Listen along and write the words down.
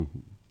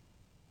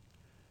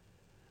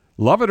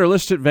Love It or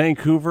List It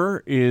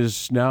Vancouver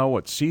is now,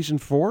 season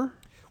 4?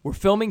 We're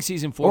filming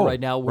season 4 right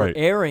now. We're right.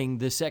 airing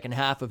the second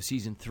half of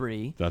season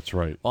 3. That's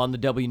right. On the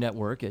W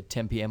Network at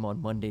 10 p.m.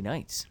 on Monday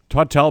nights.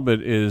 Todd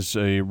Talbot is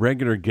a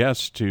regular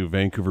guest to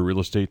Vancouver Real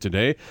Estate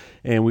Today,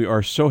 and we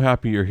are so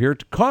happy you're here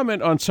to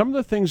comment on some of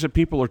the things that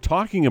people are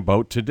talking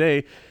about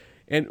today.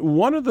 And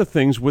one of the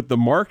things with the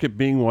market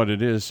being what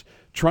it is,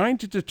 trying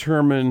to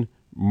determine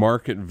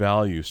market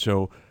value.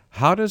 So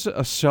how does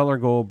a seller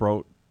go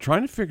about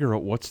trying to figure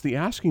out what's the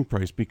asking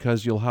price?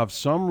 Because you'll have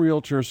some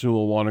realtors who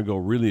will want to go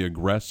really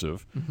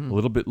aggressive, a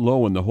little bit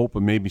low in the hope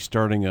of maybe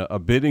starting a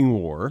bidding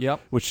war,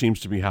 which seems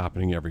to be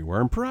happening everywhere,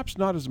 and perhaps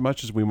not as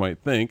much as we might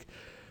think.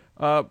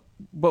 But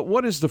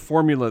what is the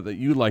formula that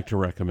you like to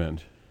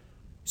recommend?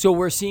 So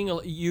we're seeing,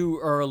 you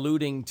are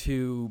alluding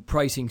to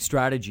pricing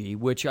strategy,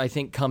 which I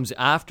think comes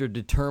after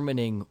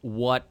determining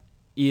what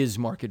is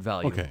market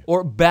value,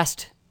 or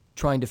best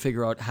trying to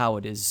figure out how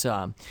it is,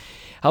 how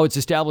it's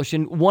established.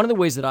 And one of the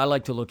ways that I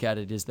like to look at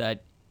it is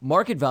that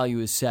market value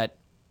is set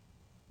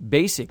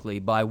basically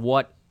by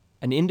what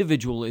an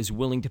individual is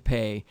willing to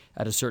pay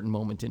at a certain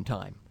moment in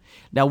time.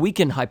 Now, we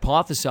can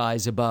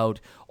hypothesize about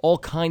all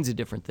kinds of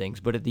different things,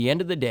 but at the end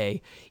of the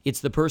day,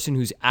 it's the person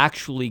who's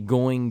actually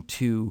going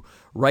to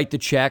write the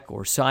check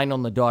or sign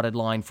on the dotted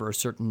line for a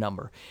certain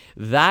number.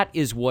 That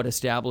is what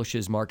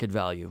establishes market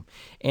value.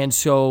 And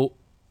so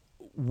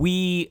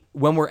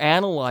when we're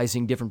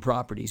analyzing different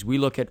properties, we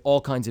look at all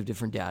kinds of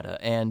different data,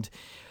 and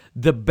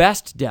the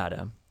best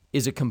data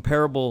is a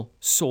comparable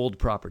sold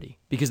property,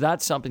 because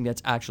that's something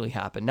that's actually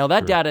happened. Now,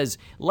 that data is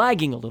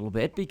lagging a little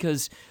bit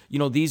because,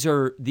 these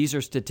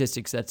are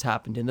statistics that's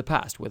happened in the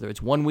past, whether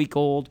it's 1 week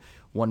old,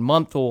 1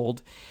 month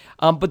old.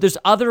 But there's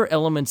other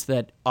elements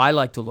that I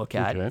like to look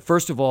at.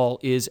 First of all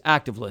is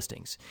active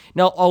listings.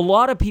 Now, a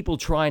lot of people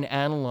try and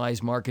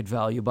analyze market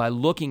value by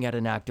looking at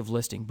an active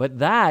listing, but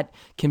that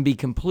can be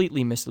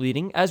completely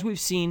misleading, as we've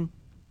seen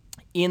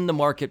in the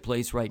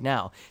marketplace right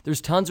now.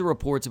 There's tons of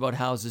reports about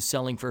houses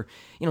selling for,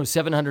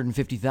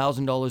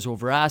 $750,000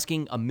 over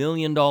asking, $1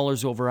 million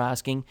over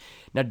asking.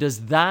 Now,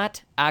 does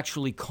that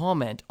actually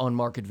comment on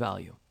market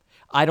value?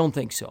 I don't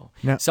think so.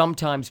 No.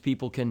 Sometimes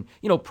people can,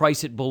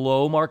 price it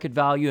below market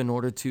value in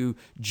order to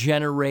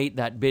generate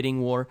that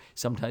bidding war.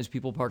 Sometimes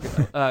people price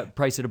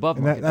it above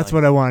market value. That's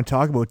what I want to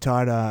talk about,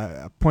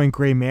 Todd. Point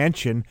Grey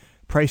Mansion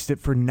priced it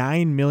for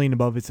 $9 million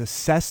above its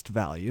assessed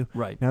value.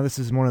 Right. Now, this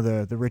is one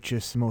of the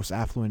richest, most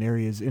affluent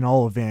areas in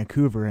all of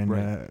Vancouver,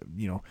 and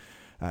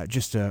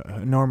just an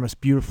enormous,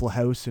 beautiful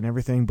house and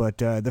everything. But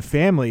the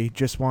family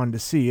just wanted to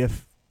see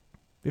if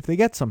they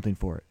get something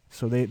for it.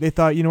 So they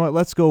thought,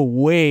 let's go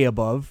way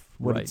above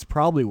what it's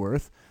probably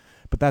worth,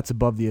 but that's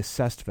above the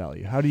assessed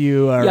value. How do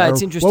you?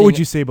 It's interesting. What would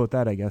you say about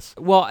that? I guess.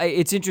 Well,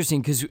 it's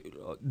interesting because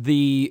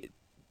the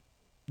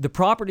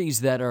properties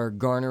that are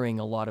garnering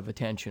a lot of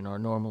attention are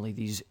normally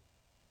these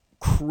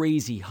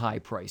crazy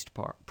high-priced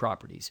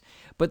properties.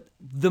 But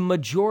the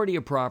majority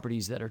of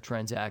properties that are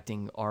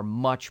transacting are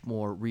much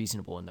more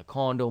reasonable in the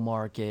condo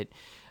market.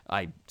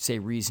 I say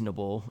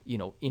reasonable,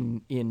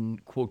 in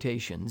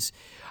quotations.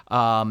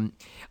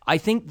 I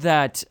think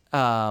that,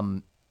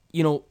 I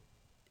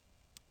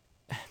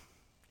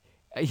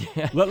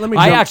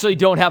actually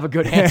don't have a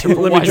good answer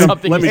for why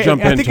something. Let me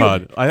jump in,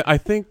 Todd. I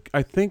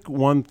think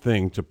one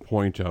thing to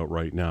point out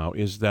right now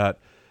is that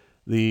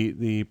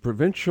the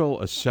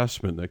provincial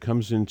assessment that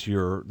comes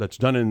into that's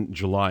done in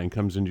July and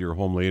comes into your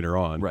home later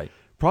on,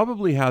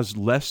 probably has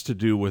less to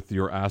do with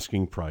your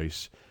asking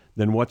price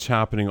than what's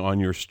happening on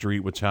your street,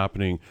 what's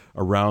happening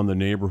around the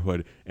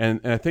neighborhood. And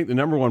I think the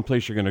number one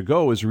place you're going to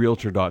go is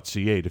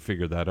realtor.ca to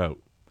figure that out.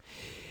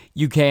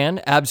 You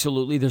can,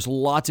 absolutely. There's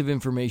lots of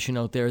information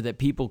out there that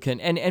people can,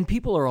 and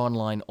people are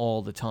online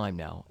all the time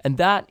now, and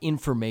that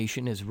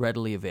information is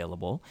readily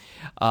available.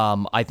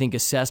 I think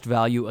assessed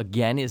value,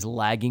 again, is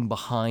lagging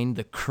behind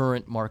the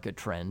current market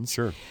trends.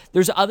 Sure.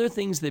 There's other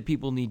things that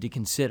people need to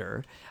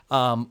consider.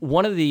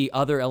 One of the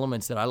other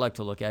elements that I like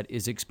to look at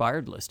is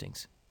expired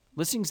listings.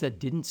 Listings that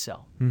didn't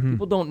sell. Mm-hmm.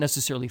 People don't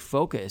necessarily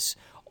focus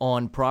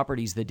on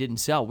properties that didn't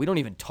sell. We don't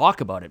even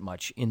talk about it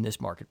much in this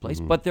marketplace,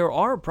 but there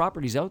are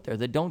properties out there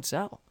that don't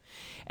sell.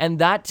 And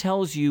that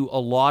tells you a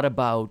lot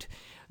about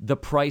the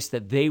price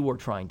that they were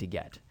trying to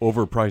get.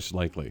 Overpriced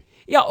likely.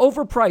 Yeah,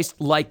 overpriced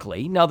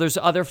likely. Now, there's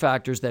other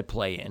factors that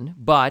play in,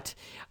 but,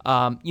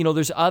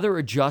 there's other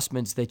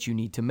adjustments that you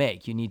need to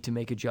make. You need to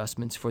make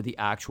adjustments for the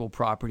actual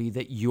property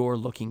that you're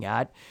looking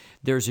at.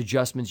 There's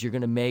adjustments you're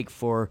going to make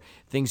for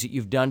things that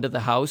you've done to the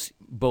house,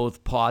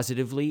 both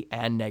positively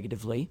and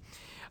negatively.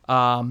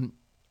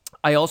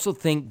 I also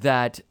think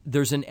that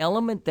there's an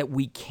element that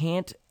we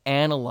can't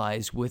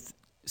analyze with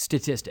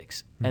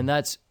statistics, and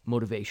that's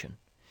motivation.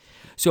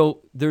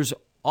 So there's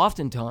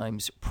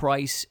oftentimes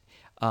price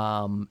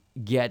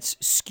gets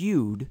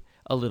skewed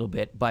a little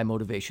bit by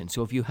motivation.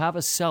 So if you have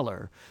a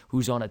seller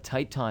who's on a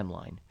tight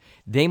timeline,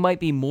 they might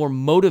be more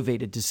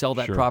motivated to sell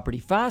that property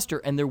faster,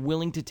 and they're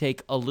willing to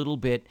take a little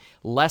bit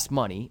less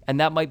money, and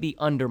that might be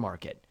under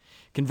market.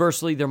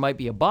 Conversely, there might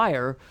be a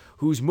buyer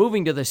who's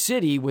moving to the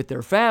city with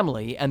their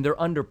family and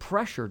they're under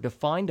pressure to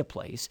find a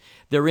place.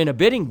 They're in a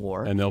bidding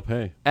war. And they'll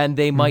pay. And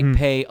they might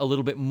pay a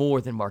little bit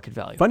more than market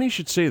value. Funny you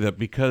should say that,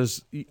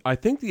 because I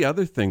think the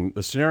other thing,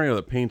 the scenario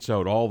that paints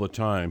out all the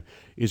time,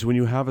 is when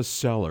you have a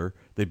seller,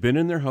 they've been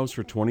in their house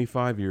for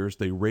 25 years,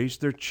 they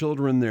raised their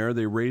children there,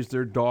 they raised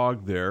their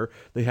dog there,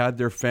 they had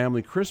their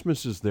family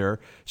Christmases there,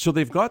 so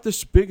they've got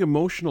this big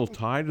emotional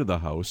tie to the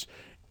house,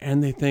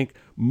 and they think,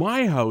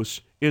 my house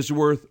is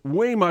worth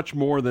way much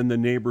more than the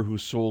neighbor who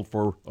sold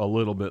for a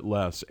little bit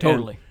less.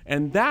 Totally.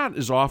 And that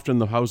is often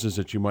the houses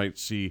that you might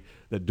see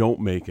that don't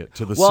make it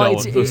to the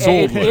seller.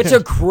 It's a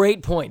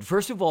great point.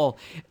 First of all,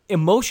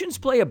 emotions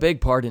play a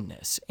big part in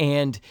this.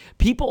 And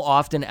people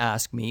often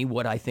ask me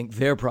what I think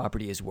their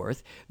property is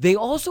worth. They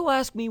also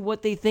ask me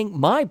what they think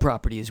my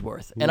property is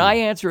worth. And I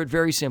answer it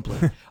very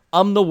simply.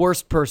 I'm the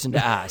worst person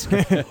to ask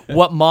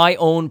what my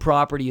own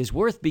property is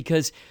worth,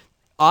 because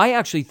I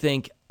actually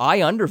think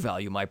I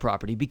undervalue my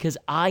property because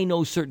I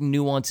know certain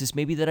nuances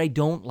maybe that I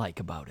don't like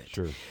about it.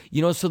 Sure.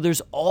 So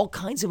there's all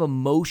kinds of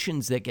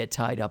emotions that get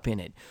tied up in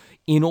it.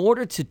 In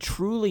order to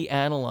truly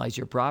analyze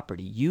your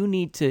property, you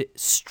need to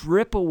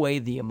strip away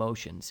the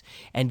emotions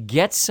and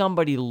get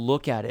somebody to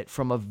look at it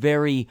from a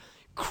very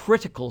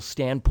critical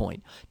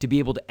standpoint, to be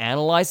able to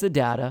analyze the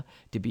data,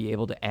 to be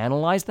able to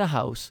analyze the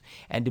house,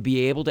 and to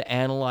be able to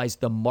analyze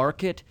the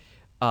market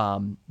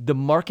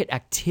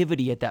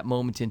activity at that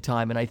moment in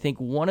time. And I think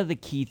one of the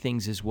key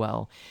things as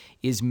well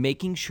is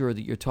making sure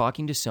that you're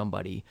talking to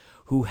somebody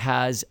who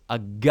has a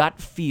gut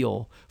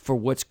feel for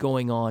what's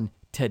going on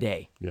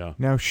today. Yeah.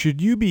 Now,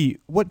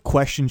 what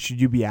questions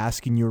should you be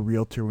asking your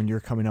realtor when you're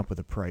coming up with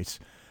a price?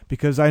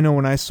 Because I know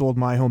when I sold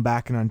my home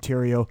back in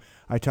Ontario,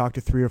 I talked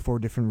to 3 or 4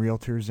 different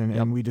realtors,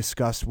 and we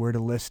discussed where to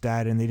list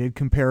at, and they did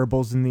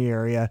comparables in the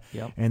area,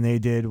 and they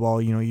did,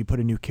 you put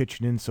a new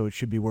kitchen in, so it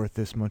should be worth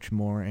this much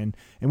more, and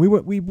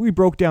we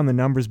broke down the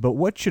numbers. But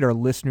what should our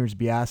listeners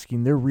be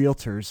asking their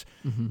realtors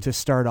to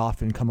start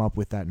off and come up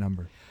with that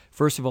number?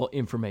 First of all,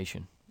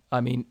 information. I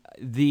mean,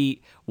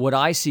 what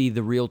I see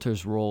the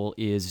realtor's role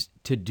is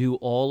to do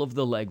all of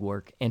the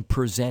legwork and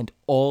present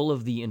all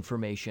of the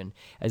information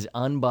as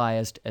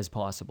unbiased as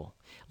possible.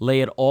 Lay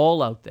it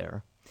all out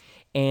there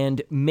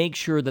and make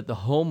sure that the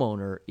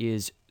homeowner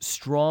is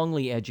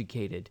strongly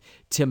educated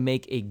to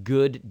make a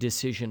good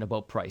decision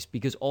about price.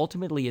 Because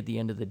ultimately, at the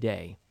end of the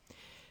day,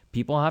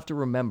 people have to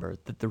remember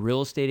that the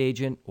real estate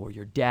agent or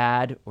your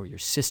dad or your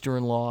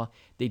sister-in-law,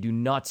 they do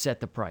not set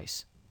the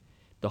price.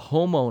 The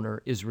homeowner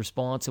is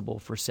responsible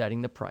for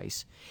setting the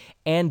price,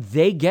 and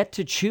they get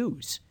to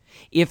choose.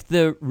 If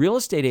the real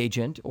estate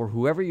agent or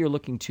whoever you're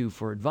looking to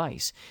for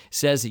advice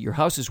says that your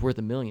house is worth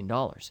 $1 million,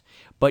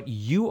 but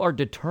you are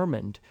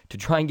determined to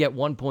try and get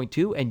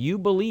 1.2 and you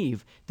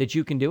believe that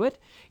you can do it,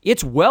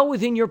 it's well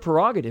within your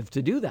prerogative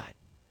to do that.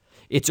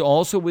 It's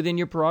also within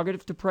your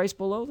prerogative to price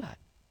below that.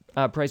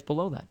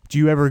 Do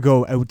you ever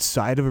go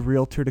outside of a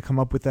realtor to come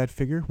up with that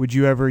figure? Would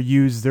you ever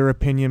use their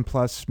opinion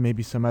plus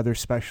maybe some other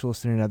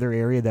specialist in another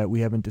area that we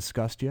haven't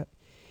discussed yet?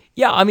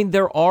 Yeah, I mean,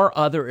 there are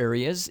other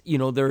areas.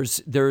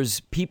 There's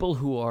people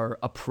who are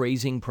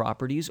appraising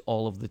properties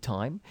all of the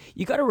time.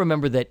 You got to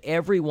remember that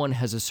everyone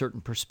has a certain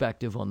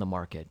perspective on the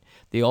market.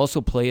 They also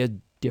play a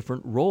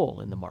different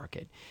role in the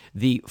market.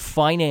 The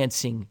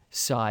financing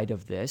side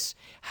of this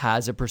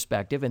has a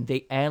perspective, and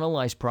they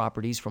analyze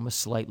properties from a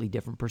slightly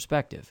different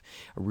perspective.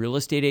 A real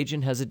estate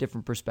agent has a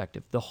different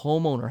perspective. The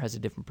homeowner has a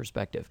different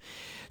perspective.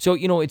 So,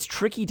 it's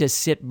tricky to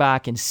sit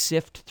back and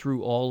sift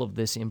through all of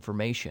this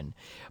information,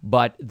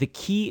 but the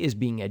key is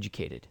being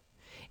educated.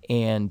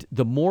 And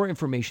the more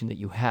information that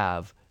you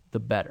have, the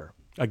better.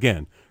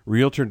 Again,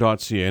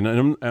 Realtor.ca,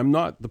 and I'm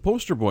not the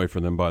poster boy for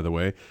them, by the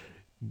way.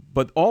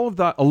 But all of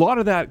that, a lot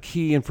of that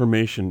key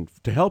information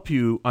to help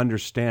you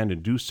understand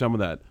and do some of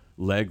that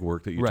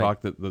legwork that you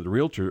talked that the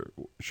realtor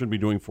should be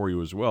doing for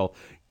you as well,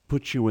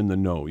 puts you in the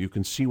know. You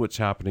can see what's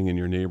happening in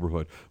your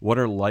neighborhood. What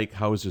are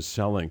houses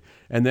selling?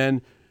 And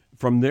then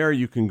from there,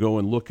 you can go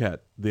and look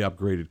at the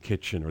upgraded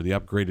kitchen or the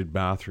upgraded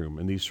bathroom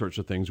and these sorts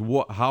of things.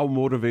 How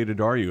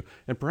motivated are you?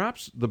 And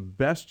perhaps the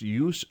best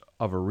use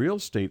of a real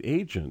estate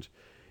agent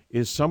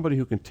is somebody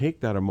who can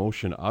take that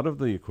emotion out of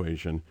the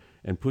equation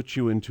and put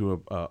you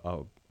into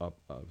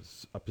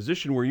a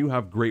position where you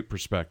have great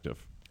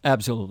perspective.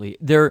 Absolutely.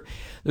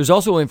 There's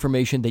also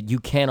information that you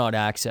cannot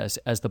access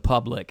as the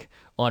public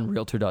on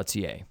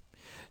Realtor.ca.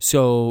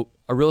 So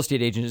a real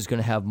estate agent is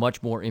going to have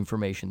much more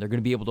information. They're going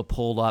to be able to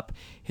pull up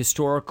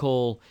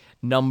historical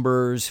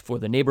numbers for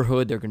the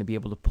neighborhood. They're going to be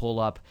able to pull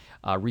up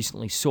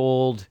recently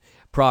sold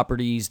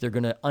properties. They're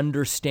going to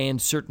understand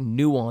certain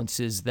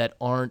nuances that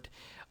aren't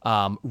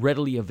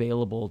readily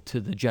available to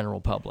the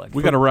general public.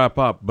 We got to wrap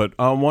up, but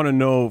I want to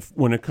know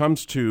when it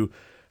comes to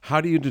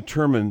how do you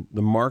determine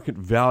the market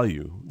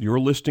value, your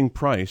listing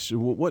price?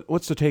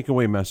 What's the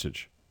takeaway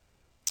message?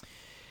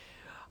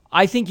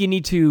 I think you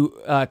need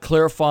to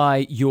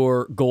clarify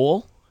your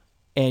goal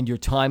and your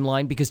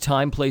timeline, because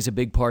time plays a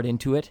big part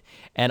into it.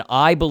 And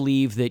I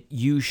believe that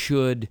you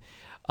should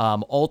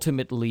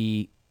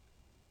ultimately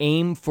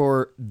aim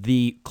for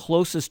the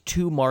closest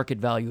to market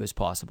value as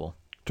possible.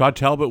 Todd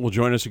Talbot will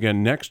join us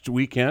again next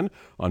weekend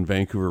on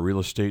Vancouver Real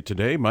Estate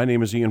Today. My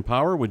name is Ian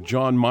Power with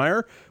John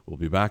Meyer. We'll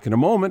be back in a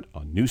moment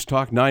on News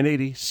Talk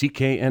 980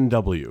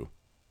 CKNW.